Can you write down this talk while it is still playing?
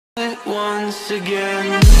it once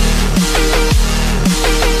again.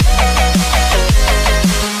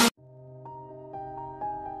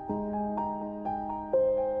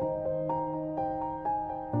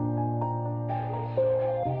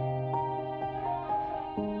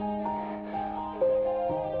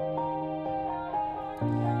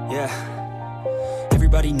 Yeah.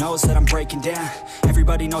 Everybody knows that I'm breaking down.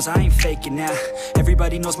 Everybody knows I ain't faking now.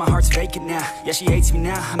 Everybody knows my heart's vacant now. Yeah, she hates me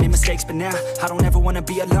now, I made mistakes but now I don't ever wanna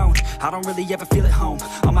be alone. I don't really ever feel at home.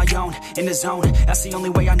 On my own, in the zone, that's the only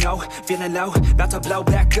way I know. Feeling low, about to blow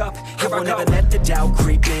back up. I won't ever let the doubt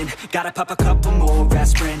creep in. Gotta pop a couple more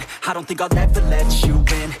aspirin. I don't think I'll ever let you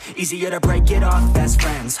in. Easier to break it off best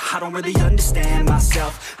friends. I don't really understand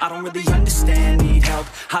myself. I don't really understand, need help.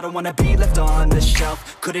 I don't wanna be left on the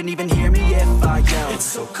shelf. Couldn't even hear me if I yelled. It's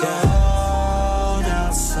so cold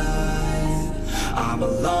outside, I'm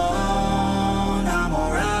alone, I'm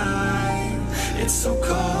alright. It's so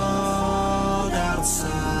cold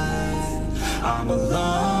outside, I'm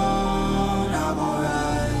alone, I'm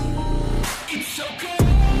alright. It's so cold.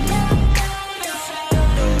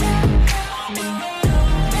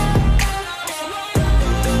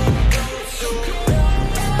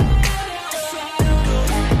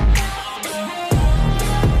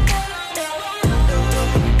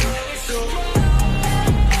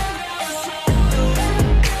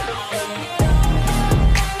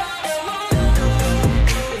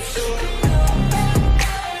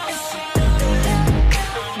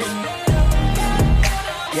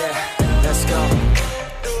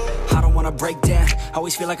 Break down,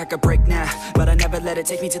 always feel like I could break now, but I never let it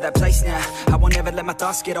take me to that place now. I won't ever let my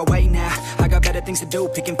thoughts get away now. I got better things to do,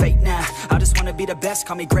 picking fate now. I just wanna be the best,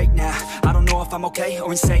 call me great now. I don't know if I'm okay or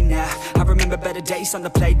insane now. I remember better days on the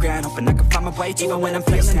playground, hoping I can find my way. Even when I'm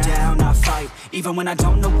feeling down, I fight. Even when I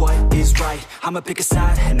don't know what is right, I'ma pick a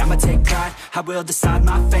side and I'ma take pride. I will decide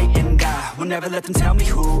my fate and I will never let them tell me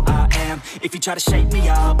who I am. If you try to shake me,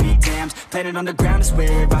 I'll be damned. Planet on the ground is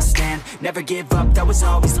where I stand. Never give up, that was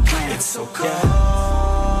always the plan. It's so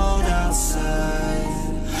cold outside,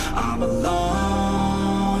 I'm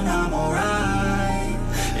alone, I'm alright.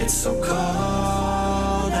 It's so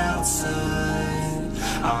cold outside,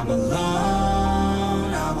 I'm alone.